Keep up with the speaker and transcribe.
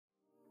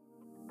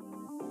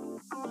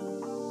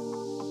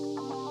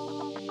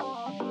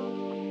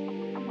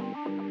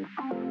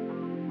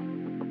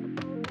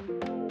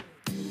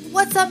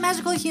What's up,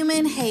 magical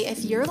human? Hey,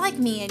 if you're like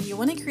me and you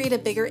want to create a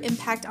bigger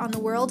impact on the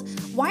world,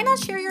 why not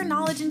share your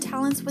knowledge and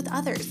talents with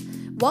others?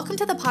 Welcome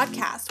to the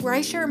podcast where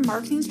I share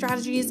marketing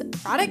strategies,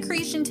 product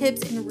creation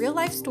tips, and real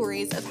life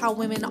stories of how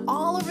women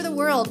all over the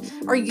world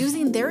are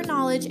using their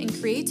knowledge and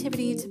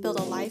creativity to build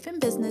a life and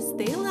business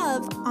they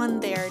love on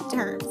their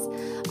terms.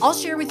 I'll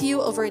share with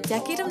you over a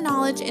decade of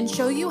knowledge and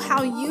show you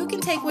how you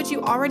can take what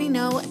you already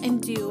know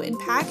and do and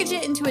package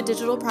it into a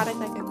digital product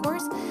like a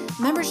course,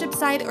 membership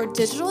site, or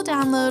digital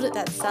download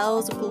that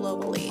sells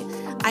globally.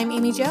 I'm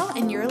Amy Jo,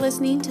 and you're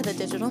listening to the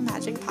Digital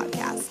Magic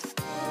Podcast.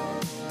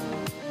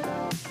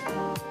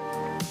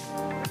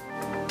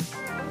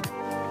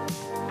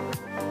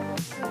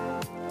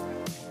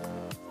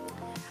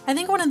 I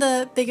think one of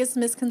the biggest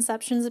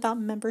misconceptions about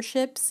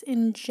memberships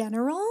in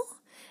general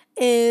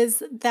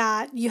is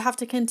that you have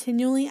to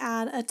continually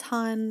add a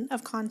ton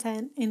of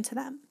content into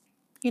them.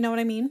 You know what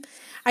I mean?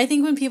 I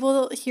think when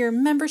people hear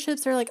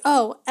memberships, they're like,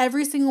 oh,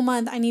 every single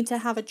month I need to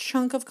have a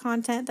chunk of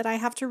content that I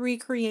have to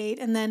recreate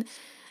and then,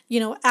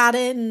 add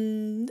it,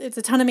 and it's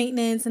a ton of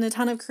maintenance and a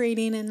ton of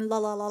creating and la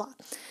la la la.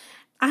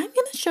 I'm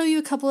going to show you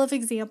a couple of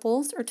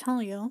examples, or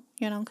tell you,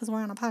 because we're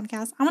on a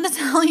podcast. I'm going to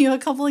tell you a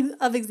couple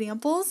of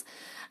examples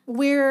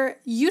where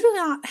you do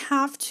not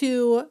have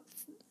to,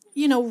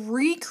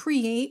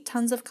 recreate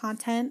tons of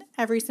content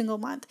every single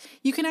month.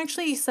 You can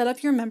actually set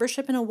up your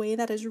membership in a way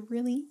that is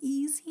really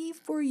easy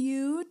for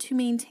you to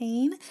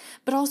maintain,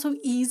 but also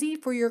easy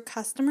for your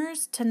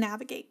customers to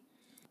navigate.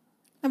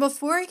 Now,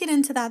 before I get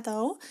into that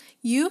though,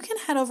 you can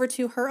head over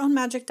to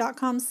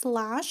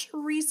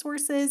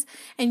herownmagic.com/resources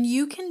and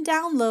you can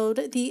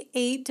download the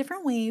 8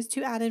 different ways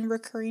to add in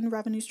recurring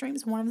revenue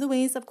streams. One of the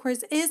ways, of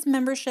course, is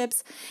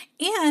memberships.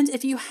 And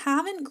if you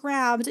haven't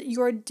grabbed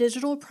your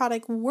digital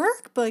product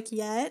workbook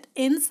yet,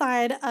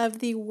 inside of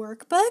the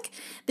workbook,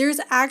 there's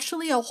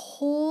actually a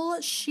whole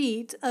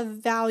sheet of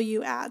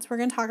value adds. We're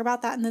going to talk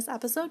about that in this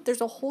episode.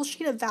 There's a whole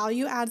sheet of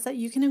value adds that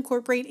you can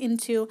incorporate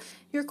into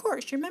your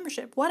course, your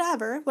membership,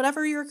 whatever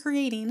you're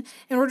creating,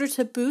 in order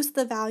to boost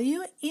the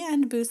value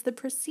and boost the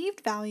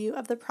perceived value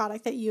of the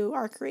product that you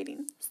are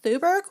creating.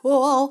 Super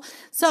cool.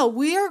 So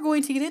we are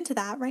going to get into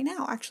that right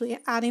now, actually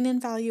adding in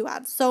value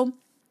adds. So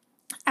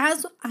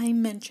as I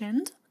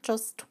mentioned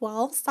just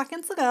 12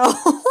 seconds ago,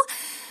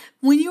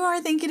 when you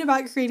are thinking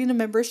about creating a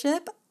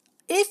membership,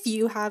 if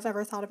you have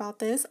ever thought about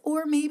this,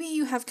 or maybe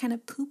you have kind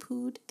of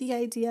poo-pooed the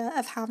idea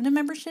of having a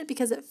membership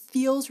because it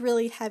feels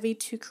really heavy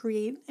to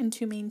create and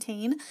to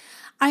maintain,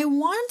 I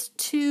want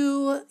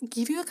to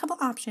give you a couple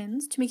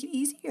options to make it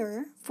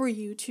easier for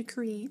you to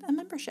create a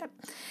membership.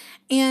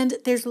 And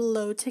there's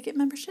low ticket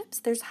memberships,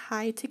 there's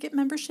high ticket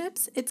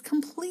memberships. It's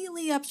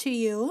completely up to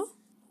you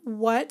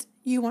what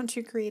you want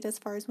to create as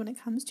far as when it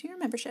comes to your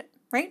membership,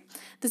 right?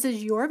 This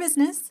is your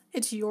business.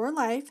 It's your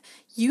life.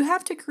 You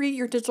have to create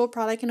your digital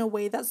product in a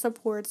way that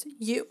supports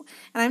you.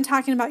 And I'm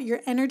talking about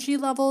your energy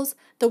levels,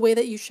 the way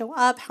that you show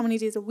up, how many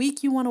days a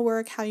week you want to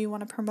work, how you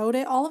want to promote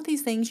it. All of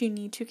these things you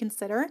need to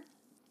consider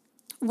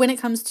when it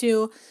comes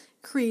to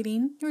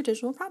creating your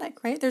digital product,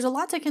 right? There's a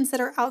lot to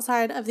consider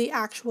outside of the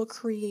actual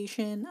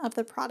creation of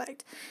the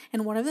product.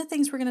 And one of the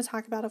things we're going to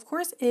talk about, of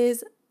course,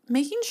 is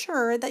making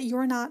sure that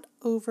you're not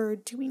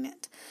overdoing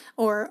it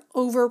or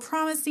over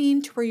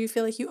promising to where you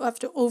feel like you have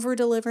to over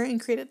deliver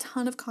and create a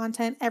ton of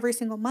content every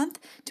single month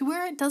to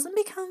where it doesn't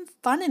become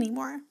fun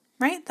anymore,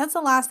 right? That's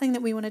the last thing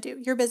that we want to do.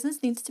 Your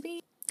business needs to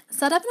be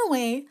set up in a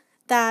way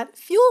that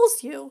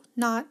fuels you,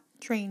 not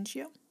drains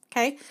you,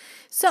 okay?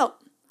 So,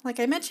 like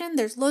I mentioned,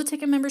 there's low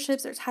ticket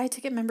memberships, there's high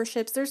ticket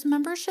memberships, there's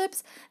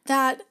memberships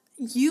that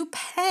you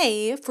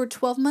pay for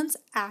 12 months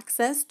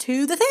access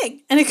to the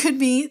thing. And it could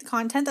be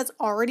content that's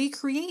already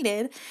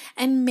created.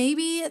 And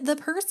maybe the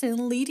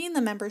person leading the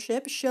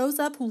membership shows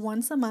up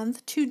once a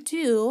month to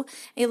do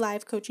a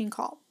live coaching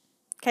call.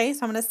 Okay,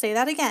 so I'm going to say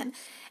that again.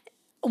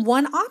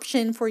 One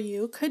option for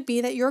you could be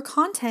that your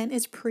content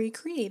is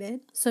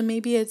pre-created. So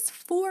maybe it's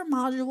 4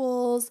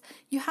 modules,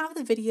 you have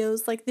the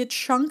videos, like the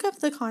chunk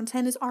of the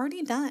content is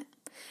already done.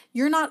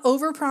 You're not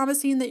over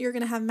promising that you're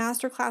going to have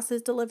master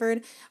classes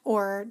delivered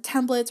or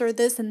templates or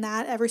this and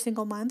that every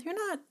single month. You're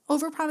not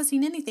over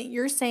promising anything.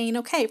 You're saying,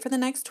 okay, for the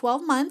next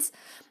 12 months,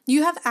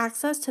 you have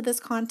access to this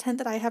content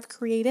that I have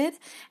created.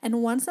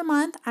 And once a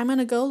month, I'm going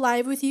to go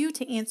live with you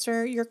to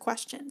answer your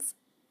questions.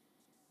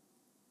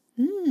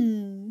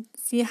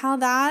 See how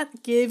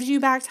that gives you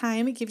back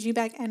time? It gives you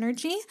back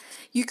energy.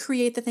 You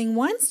create the thing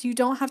once. You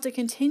don't have to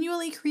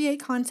continually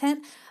create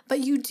content, but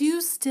you do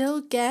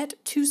still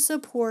get to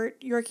support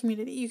your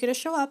community. You get to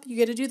show up. You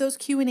get to do those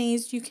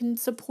Q&As. You can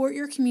support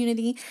your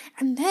community.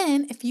 And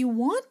then if you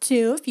want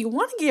to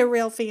get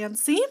real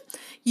fancy,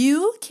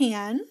 you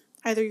can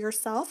either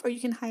yourself or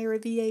you can hire a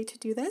VA to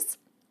do this.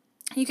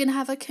 You can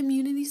have a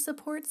community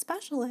support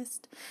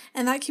specialist,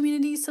 and that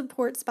community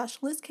support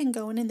specialist can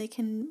go in and they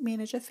can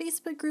manage a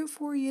Facebook group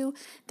for you.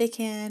 They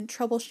can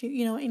troubleshoot,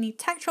 any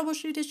tech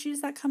troubleshoot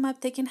issues that come up.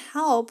 They can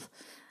help.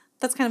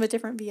 That's kind of a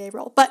different VA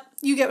role, but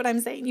you get what I'm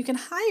saying. You can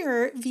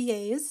hire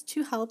VAs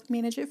to help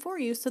manage it for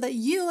you so that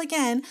you,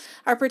 again,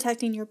 are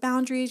protecting your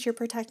boundaries, you're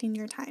protecting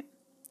your time.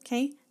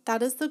 Okay?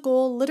 That is the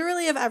goal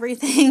literally of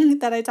everything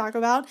that I talk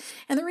about.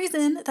 And the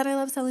reason that I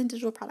love selling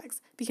digital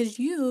products, because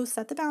you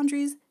set the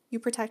boundaries, you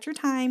protect your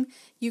time,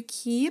 you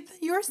keep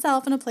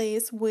yourself in a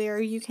place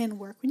where you can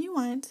work when you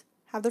want,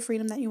 have the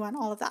freedom that you want,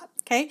 all of that.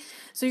 Okay.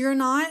 So you're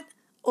not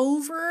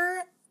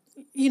over,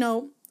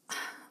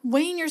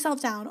 weighing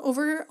yourself down,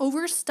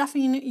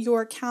 overstuffing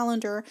your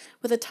calendar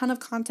with a ton of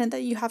content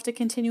that you have to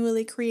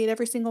continually create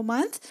every single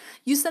month.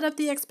 You set up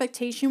the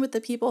expectation with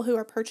the people who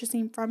are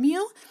purchasing from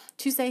you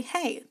to say,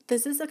 hey,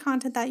 this is the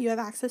content that you have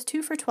access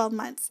to for 12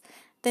 months.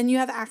 Then you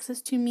have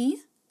access to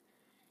me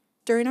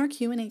during our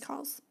Q&A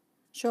calls.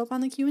 Show up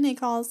on the Q&A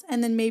calls,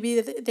 and then maybe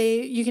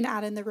you can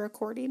add in the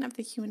recording of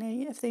the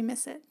Q&A if they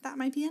miss it. That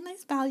might be a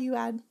nice value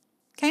add.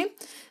 Okay,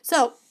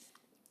 so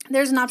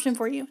there's an option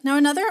for you. Now,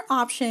 another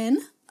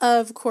option,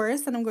 of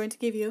course, that I'm going to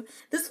give you,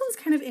 this one's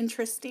kind of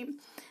interesting.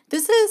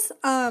 This is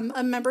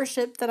a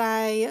membership that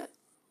I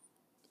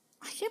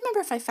can't remember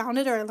if I found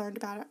it or I learned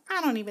about it.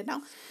 I don't even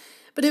know.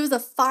 But it was a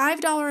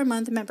 $5 a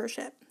month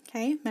membership.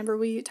 Okay, remember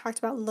we talked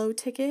about low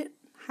ticket,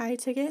 high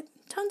ticket?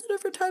 Tons of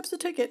different types of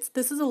tickets.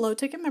 This is a low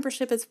ticket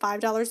membership. It's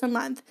 $5 a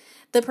month.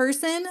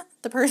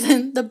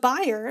 The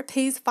buyer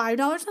pays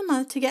 $5 a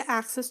month to get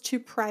access to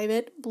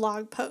private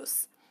blog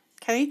posts.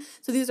 Okay,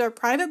 so these are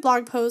private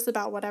blog posts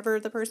about whatever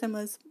the person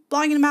was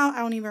blogging about. I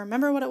don't even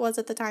remember what it was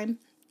at the time.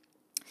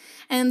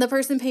 And the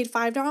person paid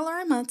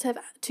 $5 a month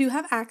to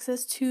have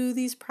access to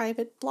these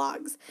private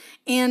blogs.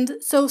 And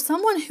so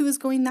someone who is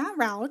going that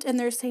route and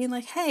they're saying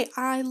like, hey,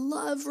 I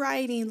love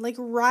writing, like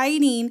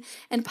writing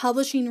and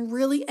publishing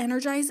really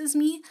energizes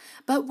me.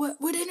 But what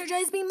would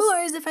energize me more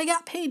is if I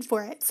got paid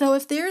for it. So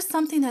if there's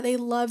something that they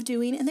love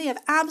doing and they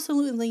have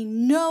absolutely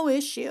no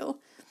issue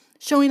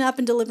showing up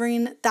and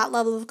delivering that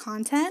level of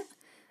content,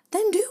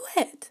 then do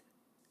it,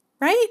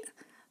 right?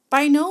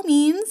 By no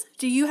means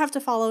do you have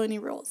to follow any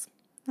rules.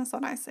 That's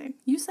what I say.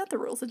 You set the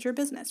rules. It's your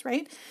business,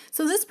 right?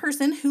 So this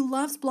person who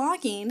loves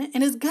blogging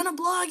and is going to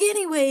blog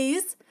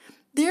anyways,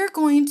 they're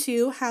going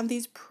to have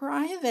these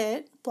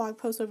private blog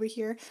posts over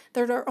here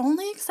that are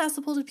only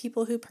accessible to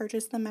people who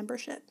purchase the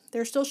membership.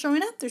 They're still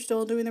showing up. They're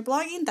still doing their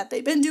blogging that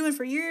they've been doing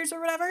for years or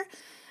whatever,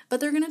 but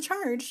they're going to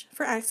charge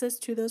for access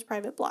to those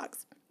private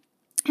blogs.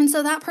 And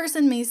so that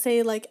person may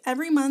say like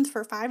every month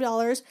for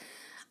 $5,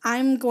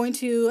 I'm going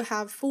to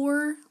have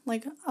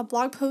a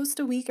blog post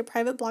a week, a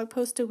private blog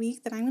post a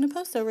week that I'm going to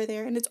post over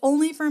there. And it's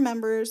only for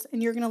members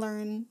and you're going to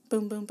learn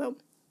boom, boom, boom.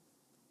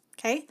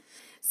 Okay.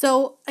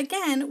 So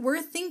again,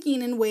 we're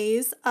thinking in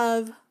ways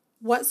of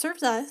what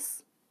serves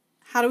us.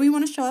 How do we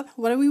want to show up?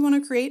 What do we want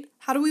to create?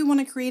 How do we want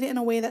to create it in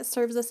a way that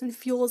serves us and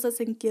fuels us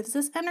and gives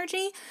us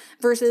energy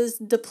versus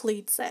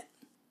depletes it?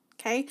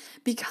 Okay.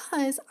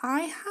 Because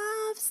I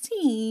have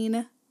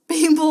seen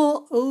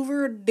people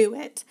overdo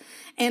it.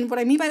 And what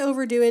I mean by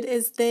overdo it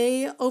is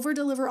they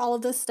over-deliver all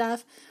of this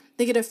stuff.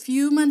 They get a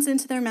few months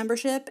into their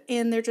membership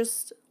and they're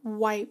just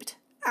wiped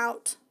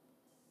out.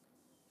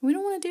 We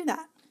don't want to do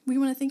that. We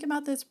want to think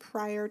about this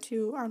prior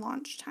to our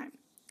launch time.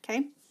 Okay?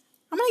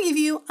 I'm going to give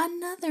you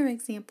another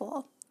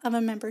example of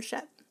a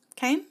membership.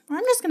 Okay? Or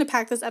I'm just going to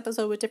pack this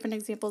episode with different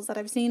examples that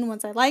I've seen,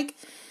 ones I like,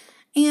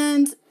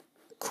 and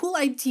cool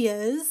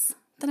ideas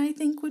that I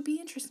think would be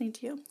interesting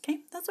to you. Okay?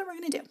 That's what we're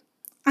going to do.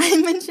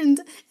 I mentioned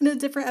in a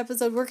different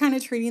episode, we're kind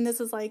of treating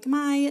this as like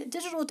my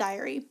digital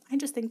diary. I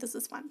just think this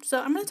is fun. So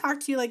I'm going to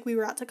talk to you like we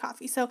were out to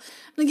coffee. So I'm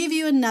going to give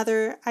you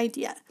another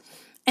idea.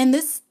 And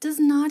this does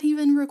not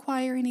even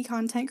require any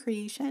content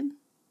creation.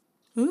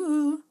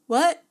 Ooh,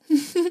 what?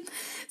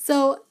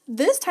 So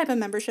this type of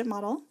membership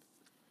model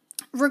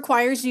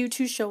requires you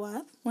to show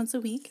up once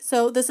a week.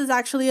 So this is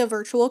actually a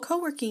virtual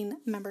co-working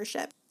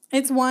membership.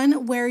 It's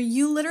one where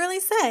you literally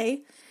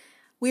say,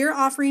 we're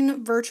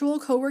offering virtual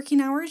co-working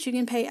hours. You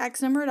can pay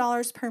X number of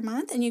dollars per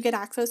month and you get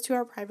access to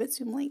our private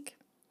Zoom link.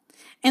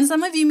 And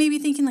some of you may be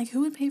thinking like,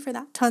 who would pay for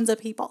that? Tons of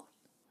people.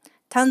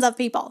 Tons of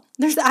people.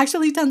 There's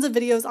actually tons of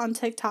videos on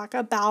TikTok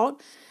about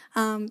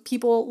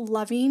people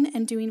loving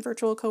and doing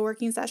virtual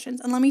co-working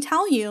sessions. And let me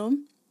tell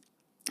you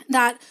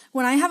that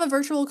when I have a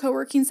virtual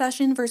co-working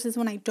session versus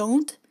when I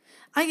don't,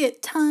 I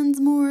get tons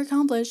more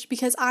accomplished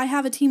because I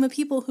have a team of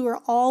people who are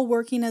all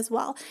working as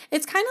well.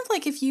 It's kind of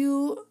like if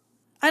you...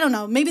 I don't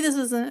know, maybe this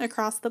isn't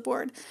across the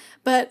board,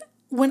 but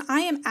when I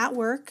am at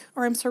work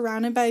or I'm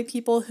surrounded by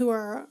people who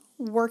are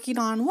working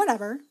on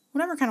whatever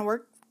kind of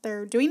work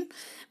they're doing,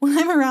 when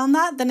I'm around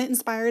that, then it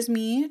inspires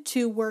me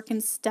to work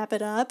and step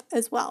it up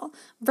as well.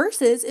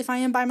 Versus if I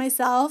am by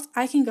myself,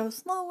 I can go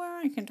slower,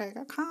 I can take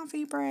a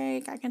coffee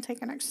break, I can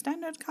take an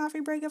extended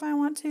coffee break if I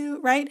want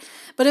to, right?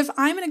 But if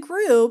I'm in a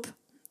group,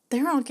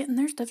 they're all getting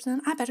their stuff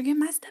done, I better get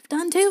my stuff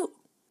done too.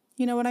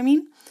 You know what I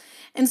mean?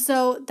 And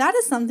so that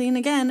is something,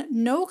 again,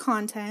 no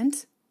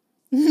content.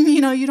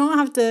 You don't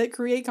have to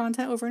create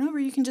content over and over.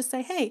 You can just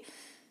say, hey,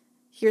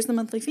 here's the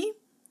monthly fee.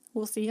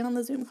 We'll see you on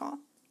the Zoom call.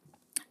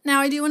 Now,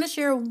 I do want to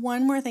share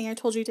one more thing. I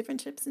told you different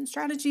tips and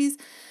strategies.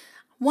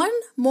 One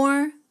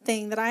more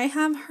thing that I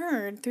have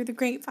heard through the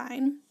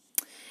grapevine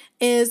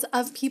is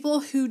of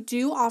people who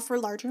do offer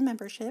larger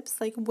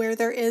memberships, like where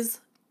there is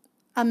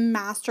a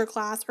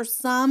masterclass or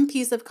some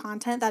piece of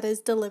content that is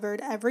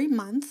delivered every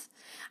month.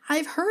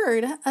 I've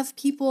heard of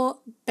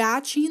people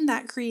batching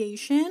that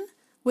creation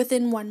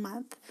within 1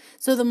 month.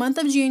 So the month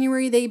of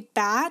January, they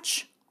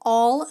batch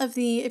all of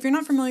if you're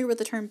not familiar with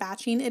the term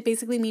batching, it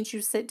basically means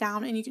you sit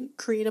down and you can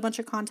create a bunch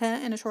of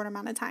content in a short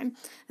amount of time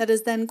that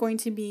is then going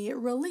to be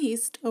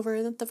released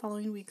over the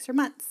following weeks or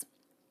months.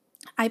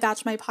 I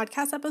batch my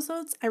podcast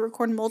episodes. I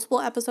record multiple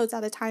episodes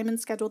at a time and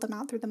schedule them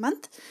out through the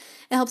month.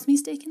 It helps me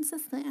stay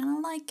consistent and I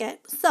like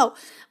it.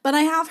 But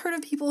I have heard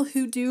of people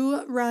who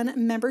do run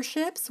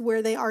memberships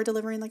where they are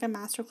delivering like a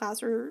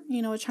masterclass or,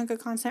 a chunk of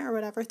content or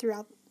whatever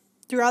throughout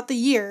the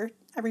year,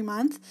 every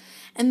month.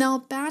 And they'll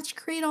batch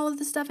create all of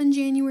the stuff in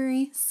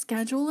January,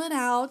 schedule it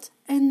out,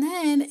 and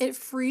then it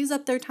frees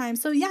up their time.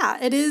 So yeah,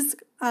 it is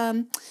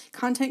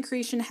content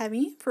creation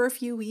heavy for a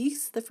few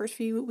weeks, the first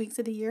few weeks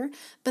of the year,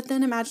 but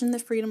then imagine the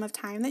freedom of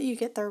time that you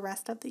get the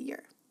rest of the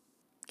year.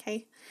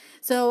 Okay,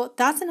 so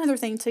that's another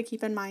thing to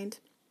keep in mind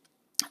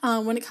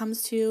when it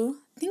comes to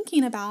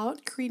thinking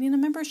about creating a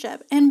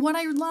membership. And what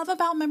I love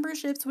about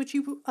memberships, which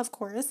of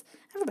course,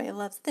 everybody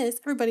loves this,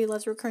 everybody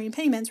loves recurring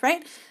payments,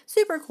 right?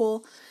 Super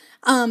cool.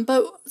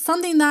 But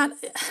something that,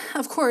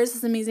 of course,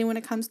 is amazing when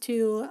it comes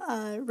to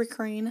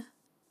recurring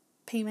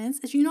payments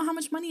is how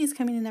much money is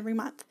coming in every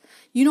month.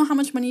 You know how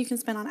much money you can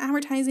spend on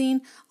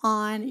advertising,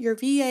 on your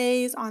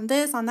VAs, on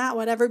this, on that,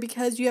 whatever,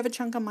 because you have a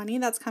chunk of money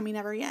that's coming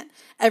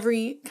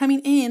coming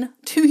in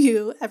to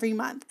you every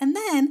month. And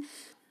then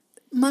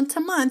month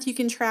to month, you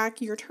can track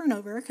your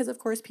turnover because, of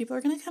course, people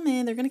are going to come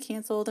in, they're going to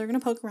cancel, they're going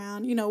to poke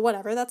around,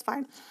 whatever, that's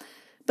fine.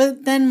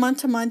 But then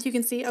month to month, you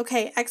can see,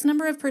 okay, X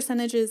number of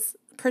percentage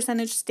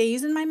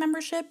stays in my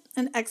membership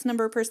and X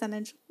number of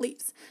percentage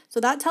leaves. So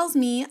that tells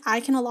me I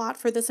can allot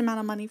for this amount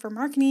of money for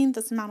marketing,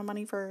 this amount of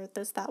money for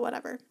this, that,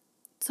 whatever.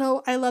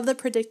 So I love the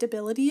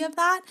predictability of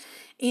that.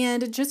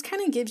 And it just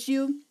kind of gives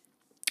you,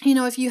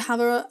 if you have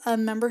a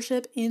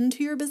membership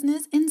into your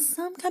business in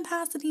some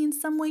capacity, in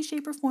some way,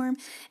 shape, or form,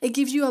 it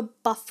gives you a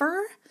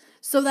buffer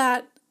so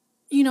that,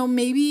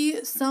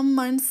 maybe some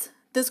months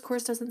this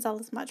course doesn't sell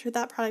as much or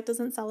that product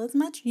doesn't sell as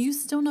much. You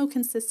still know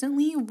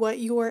consistently what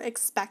you're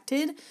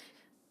expected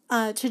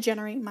to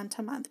generate month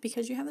to month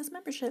because you have this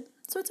membership.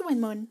 So it's a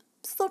win-win.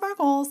 Super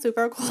cool,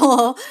 super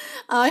cool.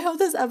 I hope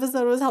this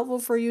episode was helpful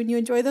for you and you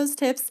enjoy those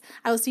tips.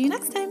 I will see you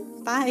next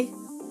time. Bye.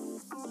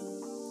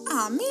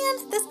 Aw,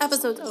 man, this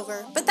episode's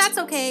over, but that's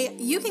okay.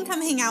 You can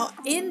come hang out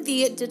in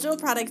the Digital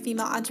Product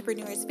Female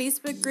Entrepreneurs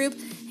Facebook group.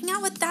 Hang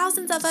out with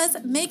thousands of us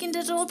making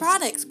digital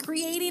products,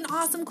 creating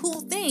awesome,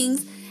 cool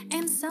things,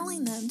 and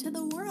selling them to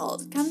the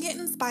world. Come get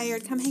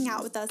inspired. Come hang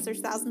out with us.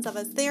 There's thousands of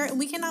us there, and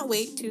we cannot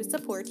wait to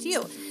support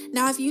you.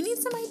 Now, if you need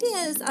some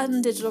ideas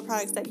on digital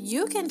products that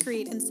you can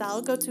create and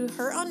sell, go to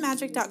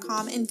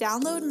herownmagic.com and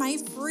download my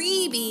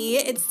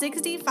freebie. It's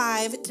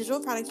 65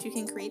 digital products you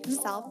can create and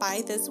sell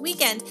by this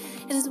weekend.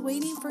 It is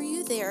waiting for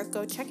you there.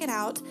 Go check it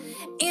out.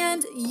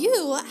 And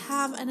you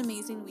have an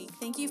amazing week.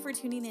 Thank you for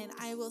tuning in.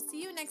 I will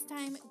see you next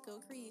time. Go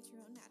create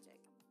your own magic.